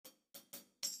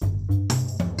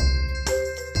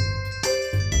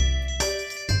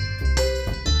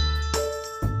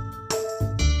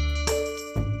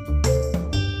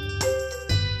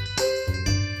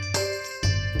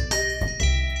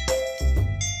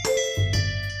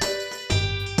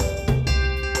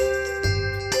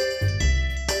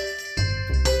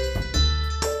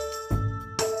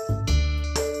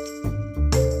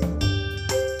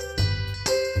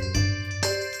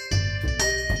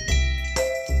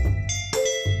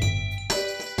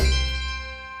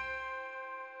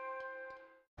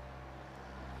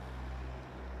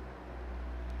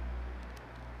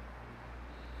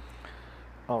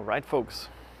All right, folks,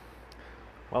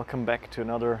 welcome back to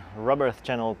another Rubber Earth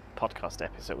Channel podcast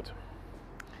episode.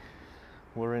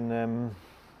 We're in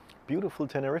beautiful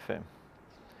Tenerife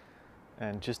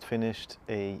and just finished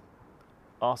a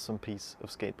awesome piece of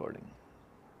skateboarding.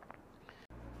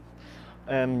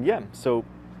 So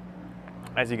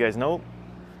as you guys know,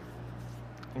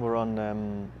 we're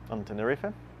on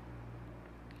Tenerife,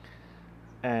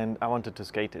 and I wanted to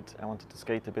skate it. I wanted to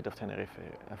skate a bit of Tenerife.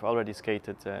 I've already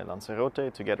skated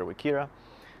Lanzarote together with Kira.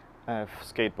 I've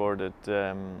skateboarded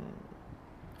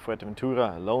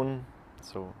Fuerteventura alone,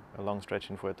 so a long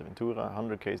stretch in Fuerteventura,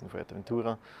 100 k's in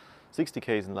Fuerteventura, 60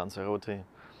 k's in Lanzarote,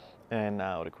 and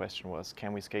now the question was,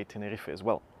 can we skate Tenerife as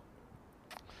well?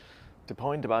 The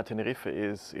point about Tenerife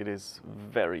is it is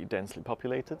very densely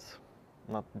populated.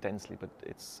 Not densely, but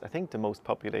it's, I think, the most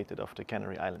populated of the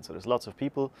Canary Islands. So there's lots of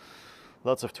people,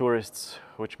 lots of tourists,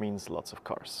 which means lots of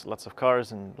cars. Lots of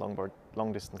cars, and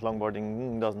long distance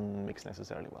longboarding doesn't mix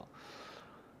necessarily well.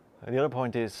 And the other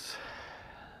point is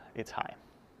it's high.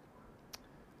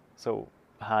 So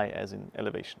high as in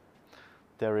elevation.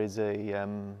 There is a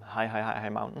high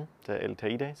mountain, the El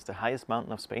Teide. It's the highest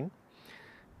mountain of Spain.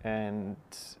 And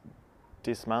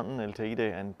this mountain, El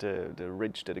Teide, and the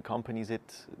ridge that accompanies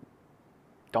it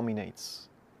dominates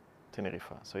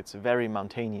Tenerife. So it's a very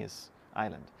mountainous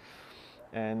island.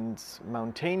 And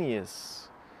mountainous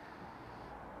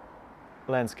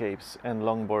landscapes and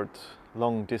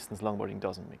long distance longboarding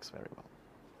doesn't mix very well.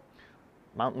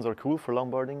 Mountains are cool for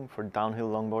longboarding, for downhill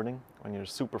longboarding, when you're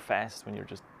super fast, when you're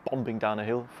just bumping down a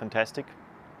hill, fantastic.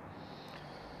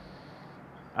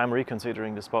 I'm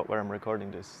reconsidering the spot where I'm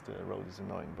recording this. The road is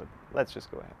annoying, but let's just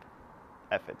go ahead.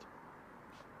 F it.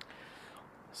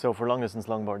 So for long distance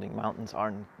longboarding, mountains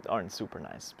aren't super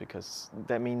nice, because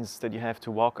that means that you have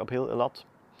to walk uphill a lot,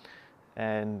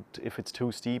 and if it's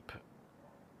too steep,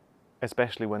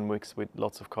 especially when mixed with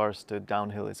lots of cars, the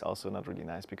downhill is also not really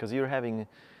nice, because you're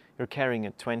carrying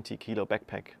a 20 kilo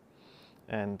backpack,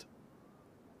 and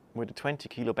with a 20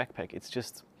 kilo backpack, it's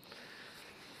just,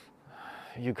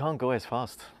 you can't go as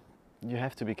fast. You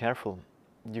have to be careful.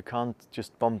 You can't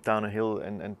just bump down a hill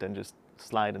and then just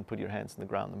slide and put your hands in the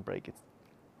ground and break it.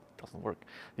 Doesn't work.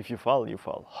 If you fall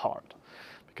hard,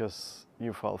 because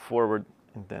you fall forward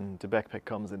and then the backpack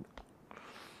comes and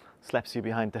slaps you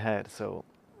behind the head, so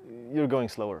you're going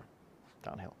slower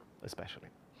downhill, especially.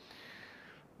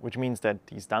 Which means that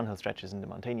these downhill stretches in the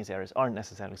mountainous areas aren't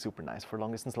necessarily super nice for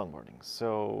long distance longboarding.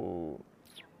 So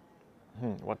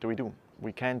what do?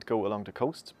 We can't go along the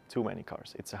coast, too many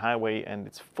cars. It's a highway and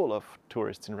it's full of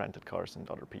tourists and rented cars and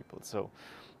other people, so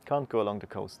can't go along the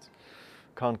coast.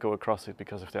 Can't go across it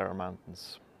because there are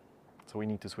mountains. So we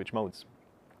need to switch modes.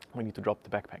 We need to drop the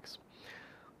backpacks.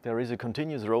 There is a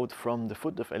continuous road from the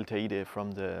foot of El Teide,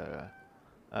 from the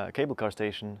cable car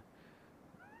station,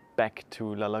 back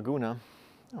to La Laguna.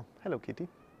 Oh, hello, kitty.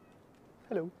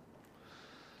 Hello.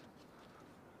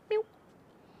 Meow.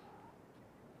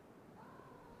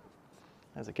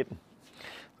 There's a kitten.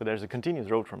 So there's a continuous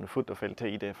road from the foot of El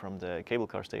Teide, from the cable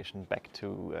car station, back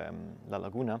to La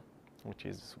Laguna, which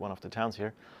is one of the towns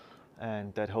here,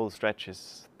 and that whole stretch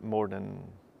is more than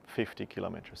 50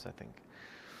 kilometers, I think.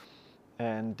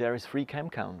 And there is free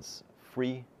campgrounds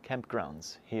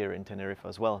here in Tenerife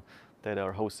as well, that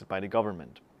are hosted by the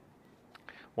government.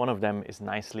 One of them is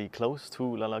nicely close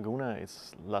to La Laguna.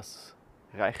 It's Las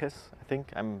Reyes, I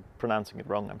think. I'm pronouncing it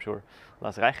wrong, I'm sure.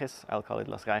 Las Reyes, I'll call it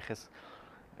Las Reyes,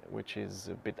 which is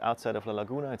a bit outside of La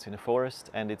Laguna. It's in a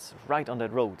forest, and it's right on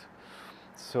that road.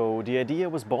 So the idea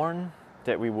was born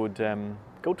that we would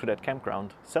go to that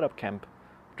campground, set up camp,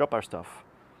 drop our stuff,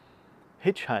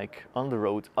 hitchhike on the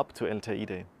road up to El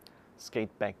Teide,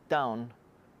 skate back down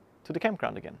to the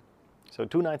campground again. So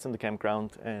 2 nights on the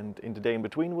campground, and in the day in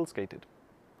between we'll skate it.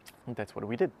 And that's what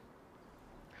we did.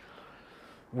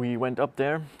 We went up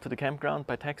there to the campground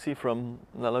by taxi from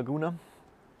La Laguna.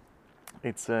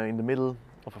 It's in the middle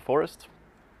of a forest.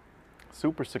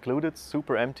 Super secluded,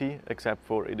 super empty, except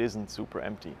for it isn't super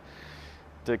empty.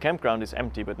 The campground is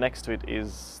empty, but next to it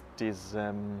is this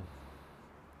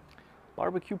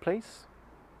barbecue place.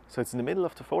 So it's in the middle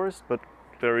of the forest, but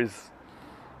there is,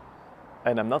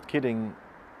 and I'm not kidding,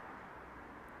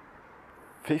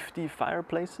 50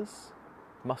 fireplaces,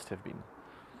 must have been.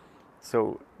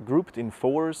 So grouped in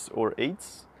 4s or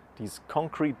 8s, these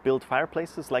concrete built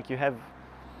fireplaces, like you have,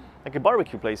 like a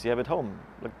barbecue place you have at home,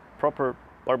 like proper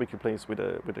barbecue place with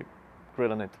a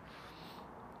grill on it,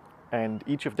 and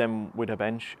each of them with a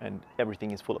bench, and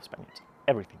everything is full of Spaniards.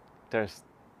 Everything. There's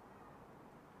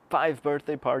 5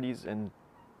 birthday parties and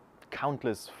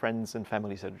countless friends and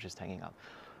families that are just hanging out.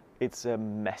 It's a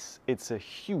mess. It's a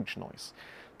huge noise.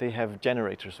 They have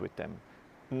generators with them.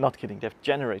 Not kidding, they have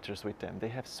generators with them, they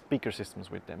have speaker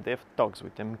systems with them, they have dogs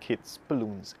with them, kids,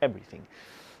 balloons, everything.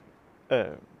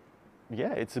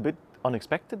 Yeah, it's a bit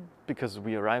unexpected because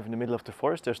we arrive in the middle of the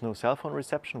forest, there's no cell phone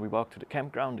reception, we walk to the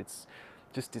campground, it's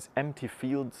just these empty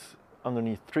fields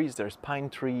underneath trees, there's pine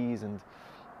trees,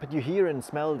 but you hear and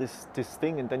smell this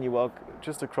thing, and then you walk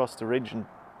just across the ridge and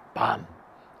bam,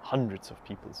 hundreds of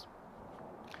people.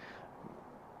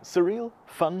 Surreal,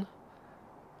 fun.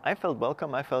 I felt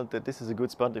welcome. I felt that this is a good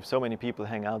spot. If so many people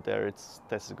hang out there,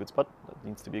 that's a good spot. That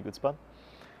needs to be a good spot.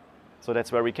 So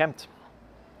that's where we camped.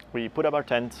 We put up our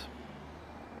tent,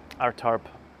 our tarp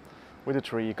with a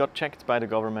tree, got checked by the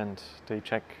government. They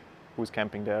check who's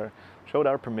camping there, showed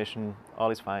our permission,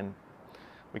 all is fine.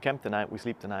 We camp the night, we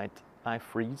sleep the night. I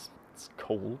freeze, it's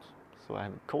cold, so I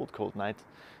have a cold night.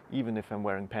 Even if I'm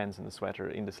wearing pants and a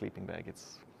sweater in the sleeping bag,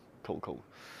 it's cold.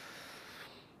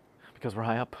 Because we're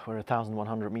high up, we're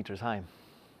 1,100 meters high.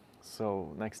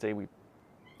 So next day we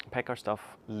pack our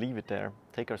stuff, leave it there,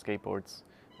 take our skateboards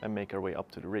and make our way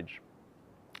up to the ridge.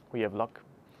 We have luck.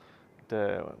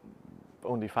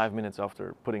 Only 5 minutes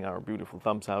after putting our beautiful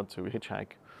thumbs out to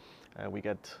hitchhike, we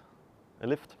get a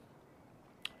lift.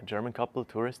 A German couple,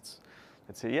 tourists,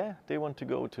 that say, yeah, they want to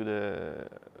go to the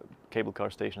cable car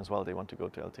station as well. They want to go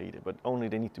to El Teide, but only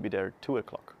they need to be there at 2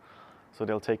 o'clock. So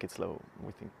they'll take it slow.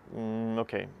 We think,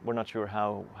 okay, we're not sure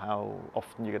how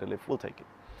often you get a lift, we'll take it.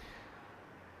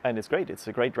 And it's great, it's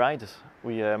a great ride.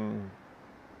 We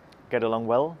get along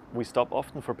well. We stop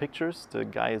often for pictures. The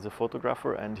guy is a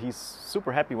photographer and he's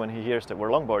super happy when he hears that we're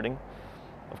longboarding.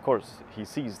 Of course, he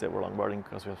sees that we're longboarding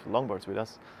because we have longboards with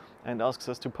us and asks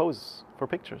us to pose for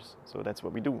pictures. So that's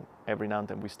what we do. Every now and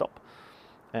then we stop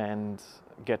and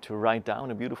get to ride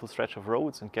down a beautiful stretch of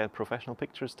roads and get professional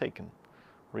pictures taken.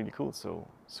 Really cool. So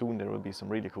soon there will be some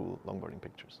really cool longboarding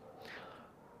pictures.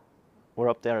 We're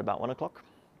up there about 1 o'clock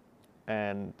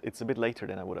and it's a bit later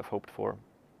than I would have hoped for,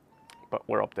 but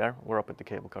we're up there, we're up at the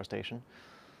cable car station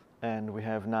and we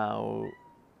have now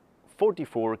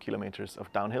 44 kilometers of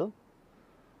downhill,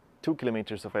 2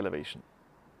 kilometers of elevation.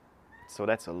 So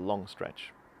that's a long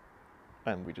stretch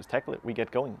and we just tackle it, we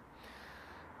get going.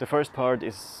 The first part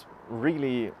is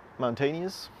really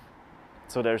mountainous,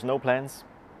 so there's no plans.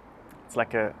 It's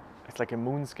like a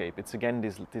moonscape. It's again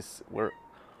this we're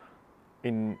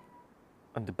on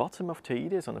the bottom of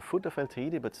Teide, on the foot of El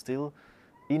Teide, but still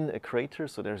in a crater.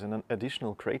 So there's an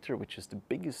additional crater, which is the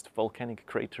biggest volcanic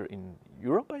crater in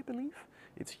Europe, I believe.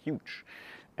 It's huge,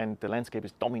 and the landscape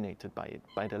is dominated by it,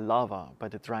 by the lava, by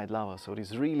the dried lava. So it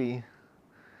is really,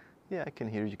 yeah, I can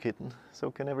hear you, kitten.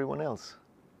 So can everyone else.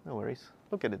 No worries.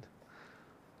 Look at it.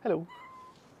 Hello.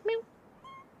 Meow.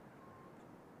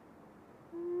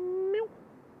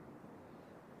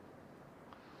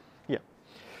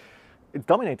 It's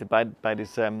dominated by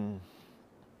this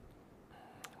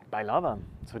by lava,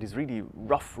 so these really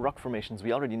rough rock formations.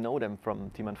 We already know them from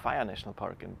Timanfaya National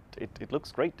Park, and it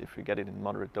looks great if you get it in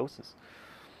moderate doses.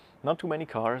 Not too many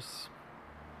cars,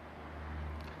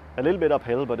 a little bit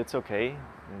uphill, but it's okay.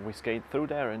 We skate through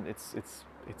there, and it's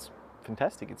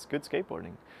fantastic. It's good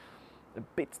skateboarding. A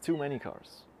bit too many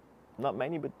cars, not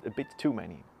many, but a bit too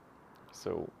many.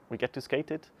 So we get to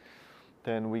skate it.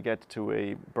 Then we get to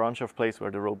a branch of place where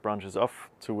the road branches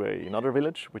off to another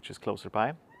village, which is closer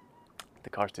by. The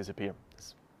cars disappear.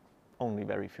 There's only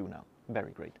very few now.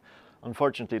 Very great.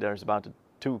 Unfortunately, there's about a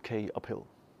 2K uphill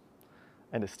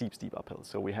and a steep uphill.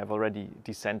 So we have already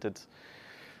descended,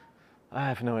 I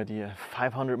have no idea,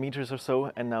 500 meters or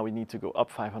so, and now we need to go up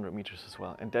 500 meters as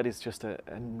well. And that is just a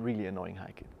really annoying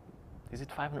hike. Is it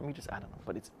 500 meters? I don't know,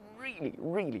 but it's really,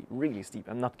 really, really steep.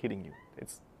 I'm not kidding you.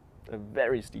 It's a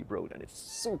very steep road and it's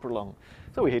super long.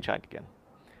 So we hitchhike again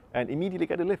and immediately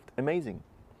get a lift. Amazing.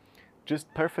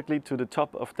 Just perfectly to the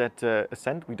top of that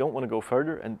ascent. We don't want to go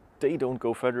further and they don't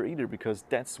go further either, because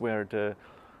that's where the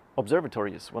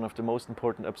observatory is, one of the most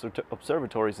important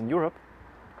observatories in Europe.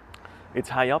 It's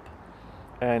high up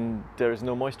and there is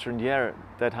no moisture in the air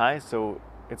that high, so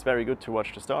it's very good to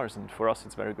watch the stars, and for us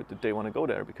it's very good that they want to go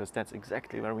there, because that's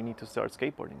exactly where we need to start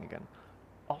skateboarding again.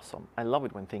 Awesome. I love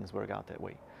it when things work out that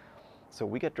way. So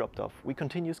we get dropped off, we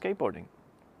continue skateboarding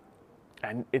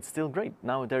and it's still great.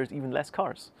 Now there's even less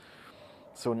cars.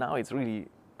 So now it's really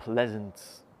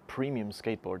pleasant, premium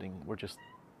skateboarding. We're just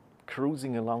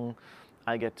cruising along.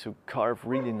 I get to carve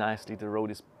really nicely. The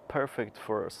road is perfect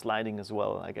for sliding as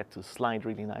well. I get to slide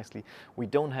really nicely. We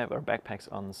don't have our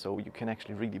backpacks on, so you can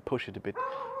actually really push it a bit.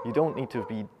 You don't need to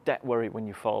be that worried when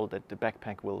you fall that the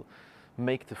backpack will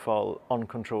make the fall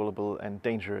uncontrollable and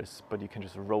dangerous, but you can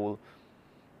just roll.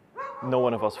 No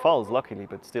one of us falls, luckily,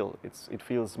 but still, it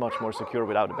feels much more secure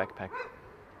without a backpack.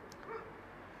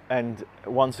 And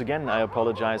once again, I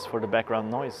apologize for the background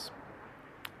noise.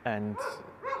 And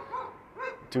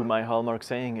to my hallmark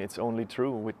saying, it's only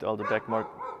true with all the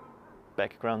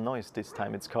background noise. This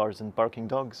time it's cars and barking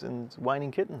dogs and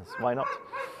whining kittens. Why not?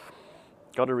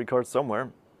 Gotta record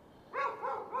somewhere.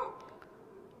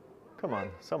 Come on,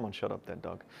 someone shut up that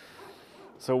dog.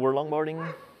 So we're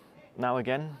longboarding now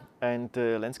again, and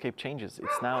the landscape changes.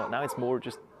 It's now it's more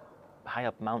just high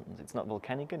up mountains. It's not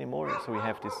volcanic anymore. So we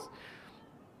have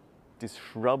these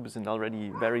shrubs and already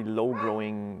very low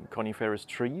growing coniferous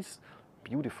trees.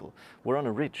 Beautiful. We're on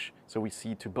a ridge, so we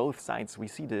see to both sides. We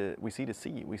see the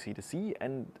sea,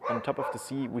 and on top of the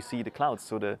sea we see the clouds.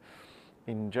 So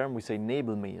in German we say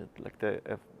Nebelmeer, like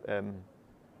the a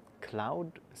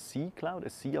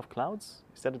sea of clouds.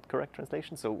 Is that the correct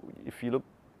translation? So if you look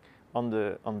on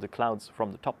the clouds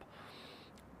from the top,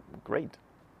 great.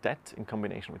 That in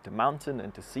combination with the mountain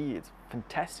and the sea, it's a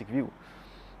fantastic view,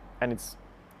 and it's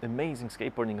amazing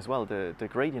skateboarding as well. The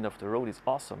gradient of the road is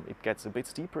awesome. It gets a bit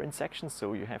steeper in sections,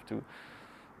 so you have to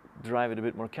drive it a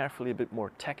bit more carefully, a bit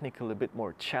more technical, a bit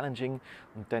more challenging,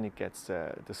 and then it gets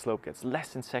the slope gets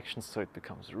less in sections, so it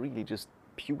becomes really just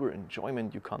pure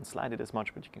enjoyment. You can't slide it as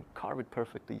much, but you can carve it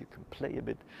perfectly, you can play a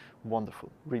bit.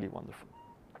 Wonderful, really wonderful.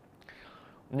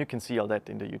 And you can see all that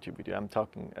in the YouTube video. I'm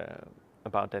talking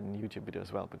about that in the YouTube video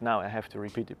as well, but now I have to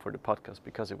repeat it for the podcast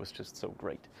because it was just so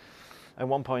great. At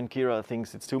one point, Kira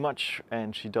thinks it's too much,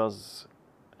 and she does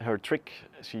her trick.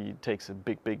 She takes a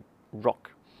big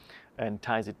rock and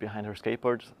ties it behind her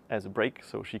skateboard as a brake,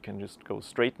 so she can just go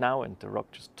straight now, and the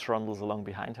rock just trundles along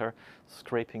behind her,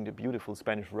 scraping the beautiful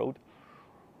Spanish road.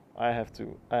 I have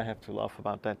to laugh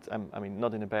about that. I mean,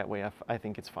 not in a bad way. I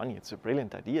think it's funny. It's a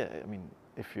brilliant idea. I mean,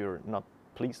 if you're not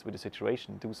pleased with the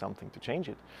situation, do something to change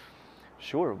it.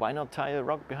 Sure, why not tie a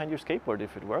rock behind your skateboard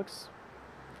if it works?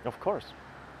 Of course.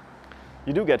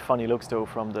 You do get funny looks though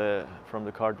from the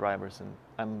car drivers, and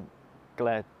I'm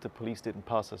glad the police didn't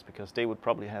pass us, because they would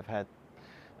probably have had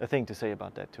a thing to say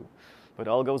about that too. But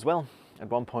all goes well. At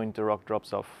one point the rock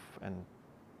drops off and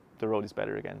the road is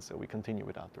better again, so we continue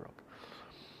without the rock.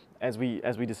 As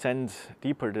we descend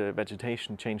deeper, the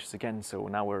vegetation changes again, so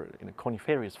now we're in a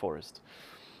coniferous forest,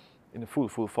 in a full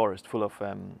forest full of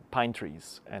pine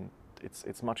trees, and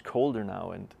it's much colder now,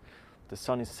 and the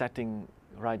sun is setting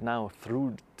right now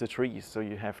through the trees, so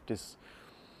you have this,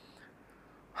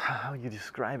 how you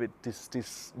describe it,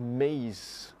 this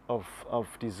maze of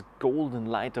this golden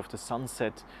light of the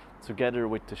sunset together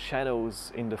with the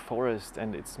shadows in the forest,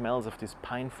 and it smells of this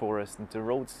pine forest, and the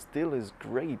road still is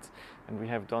great, and we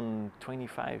have done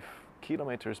 25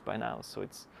 kilometers by now, so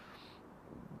it's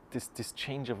this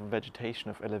change of vegetation,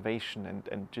 of elevation,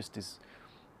 and just this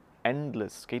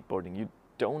endless skateboarding. You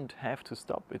don't have to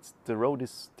stop. The road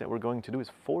that we're going to do is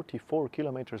 44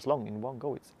 kilometers long in one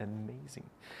go. It's amazing.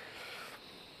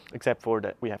 Except for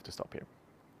that we have to stop here.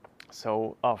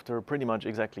 So after pretty much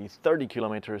exactly 30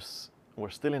 kilometers, we're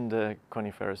still in the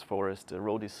coniferous forest. The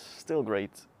road is still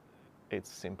great.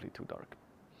 It's simply too dark.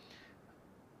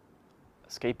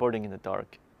 Skateboarding in the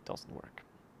dark doesn't work.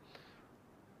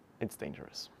 It's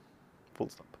dangerous. Full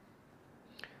stop.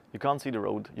 You can't see the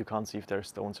road, you can't see if there's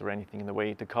stones or anything in the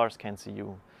way, the cars can't see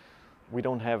you. We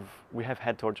have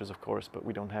head torches of course, but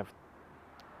we don't have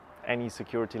any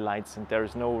security lights, and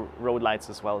there's no road lights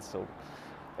as well, so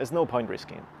there's no point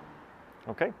risking it.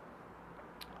 Okay?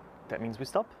 That means we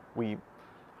stop. We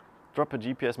drop a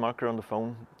GPS marker on the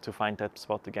phone to find that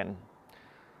spot again,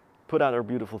 put out our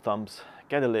beautiful thumbs,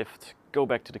 get a lift, go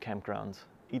back to the campground,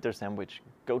 eat our sandwich,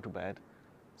 go to bed,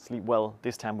 sleep well.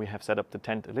 This time we have set up the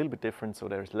tent a little bit different, so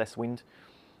there's less wind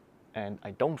and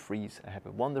I don't freeze. I have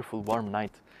a wonderful warm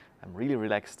night. I'm really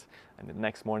relaxed, and the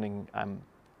next morning I'm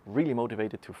really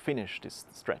motivated to finish this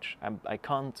stretch. I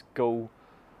can't go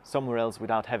somewhere else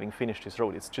without having finished this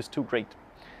road. It's just too great.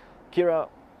 Kira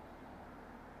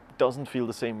doesn't feel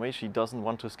the same way. She doesn't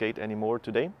want to skate anymore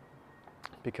today,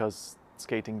 because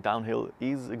skating downhill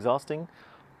is exhausting.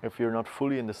 If you're not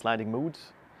fully in the sliding mood,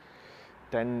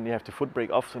 then you have to foot brake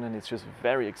often, and it's just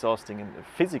very exhausting and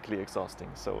physically exhausting.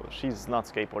 So she's not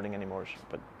skateboarding anymore,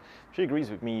 but she agrees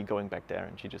with me going back there,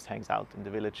 and she just hangs out in the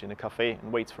village in a cafe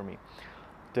and waits for me.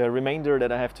 The remainder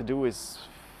that I have to do is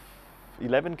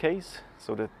 11 Ks,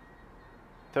 so the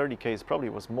 30 Ks probably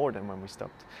was more than when we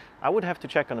stopped. I would have to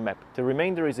check on the map. The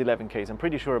remainder is 11 Ks, I'm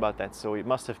pretty sure about that, so it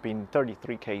must have been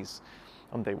 33 Ks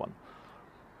on day one.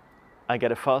 I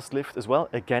get a fast lift as well,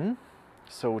 again,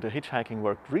 so the hitchhiking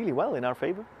worked really well in our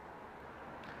favor.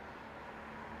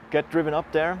 Get driven up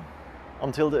there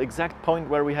until the exact point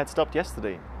where we had stopped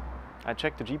yesterday. I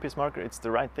checked the GPS marker, it's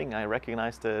the right thing. I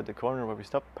recognized the corner where we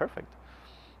stopped, perfect.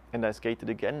 And I skated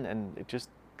again, and it just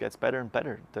gets better and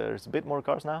better. There's a bit more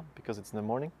cars now because it's in the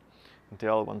morning and they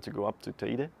all want to go up to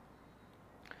Teide.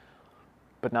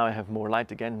 But now I have more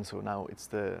light again, so now it's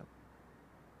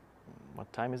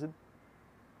what time is it?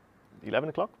 11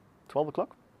 o'clock? 12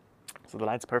 o'clock? So the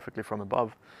light's perfectly from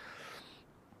above.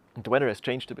 And the weather has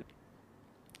changed a bit.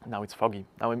 Now it's foggy.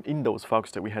 Now I'm in those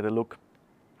fogs that we had a look.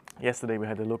 Yesterday we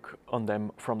had a look on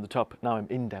them from the top. Now I'm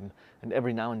in them. And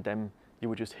every now and then you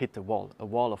would just hit a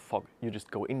wall of fog. You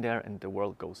just go in there and the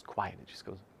world goes quiet. It just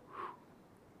goes.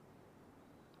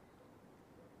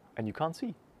 And you can't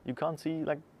see. You can't see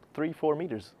like 3-4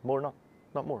 meters,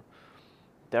 not more.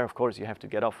 There, of course, you have to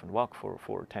get off and walk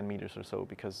for 10 meters or so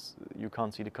because you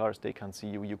can't see the cars, they can't see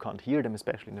you, you can't hear them,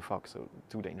 especially in the fog, so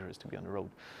too dangerous to be on the road.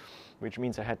 Which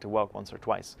means I had to walk once or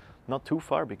twice. Not too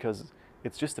far because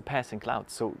it's just a passing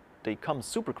cloud, so they come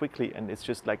super quickly and it's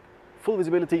just like full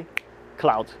visibility,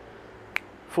 cloud,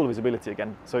 full visibility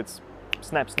again. So it's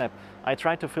snap, snap. I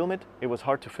tried to film it, it was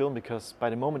hard to film because by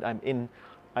the moment I'm in,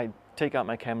 I take out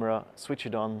my camera, switch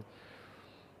it on.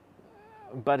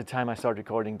 By the time I start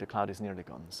recording, the cloud is nearly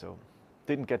gone, so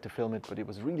didn't get to film it, but it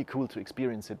was really cool to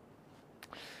experience it.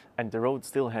 And the road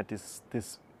still had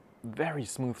this very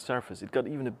smooth surface. It got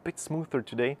even a bit smoother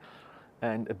today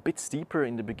and a bit steeper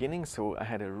in the beginning, so I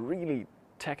had a really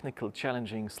technical,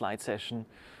 challenging slide session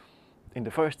in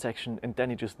the first section, and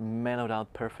then it just mellowed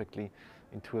out perfectly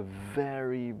into a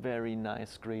very, very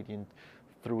nice gradient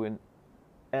through an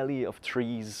alley of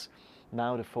trees.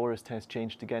 Now the forest has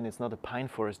changed again. It's not a pine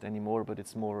forest anymore, but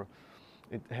it's more,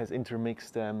 it has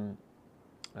intermixed,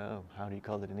 how do you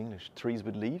call it in English? Trees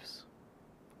with leaves?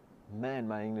 Man,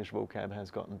 my English vocab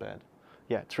has gotten bad.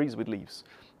 Yeah, trees with leaves.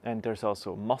 And there's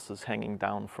also mosses hanging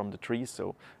down from the trees,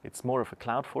 so it's more of a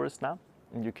cloud forest now.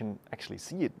 And you can actually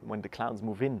see it when the clouds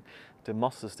move in. The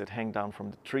mosses that hang down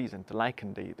from the trees and the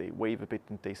lichen, they wave a bit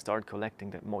and they start collecting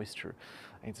that moisture.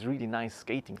 And it's really nice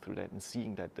skating through that and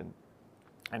seeing that.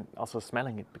 And also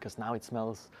smelling it, because now it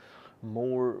smells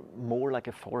more like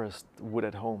a forest would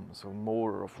at home. So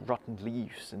more of rotten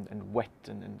leaves and wet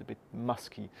and a bit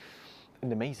musky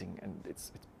and amazing. And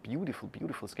it's beautiful,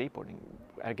 beautiful skateboarding.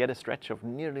 I get a stretch of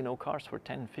nearly no cars for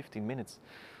 10-15 minutes.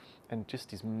 And just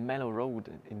this mellow road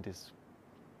in this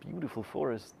beautiful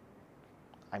forest.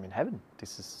 I'm in heaven.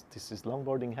 This is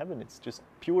longboarding heaven. It's just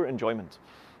pure enjoyment.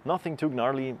 Nothing too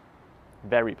gnarly,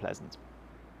 very pleasant.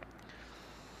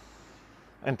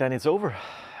 And then it's over.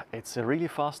 It's a really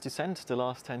fast descent, the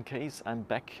last 10 Ks. I'm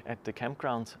back at the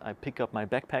campground. I pick up my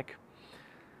backpack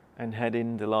and head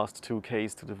in the last 2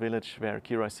 Ks to the village where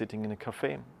Kira is sitting in a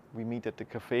cafe. We meet at the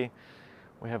cafe,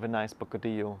 we have a nice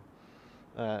bocadillo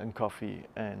and coffee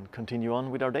and continue on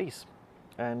with our days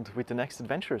and with the next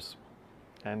adventures.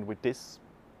 And with this,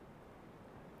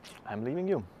 I'm leaving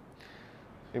you.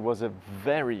 It was a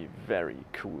very, very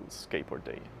cool skateboard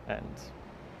day, and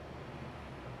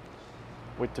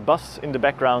with the bus in the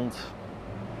background,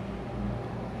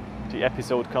 the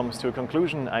episode comes to a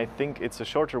conclusion. I think it's a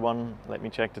shorter one. Let me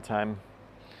check the time.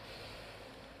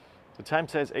 The time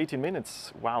says 18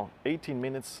 minutes. Wow, 18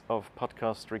 minutes of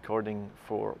podcast recording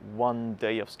for 1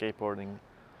 day of skateboarding.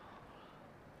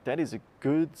 That is a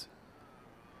good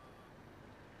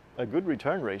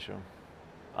return ratio.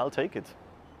 I'll take it.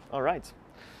 All right.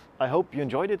 I hope you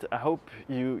enjoyed it. I hope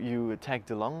you tagged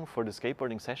along for the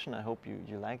skateboarding session. I hope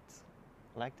you liked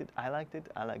it. I liked it.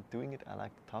 I liked doing it. I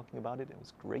liked talking about it. It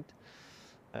was great.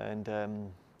 And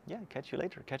yeah, catch you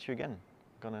later. Catch you again.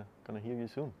 Gonna hear you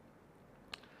soon.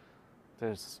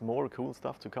 There's more cool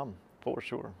stuff to come for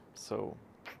sure. So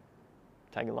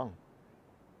tag along.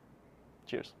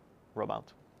 Cheers. Rob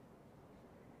out.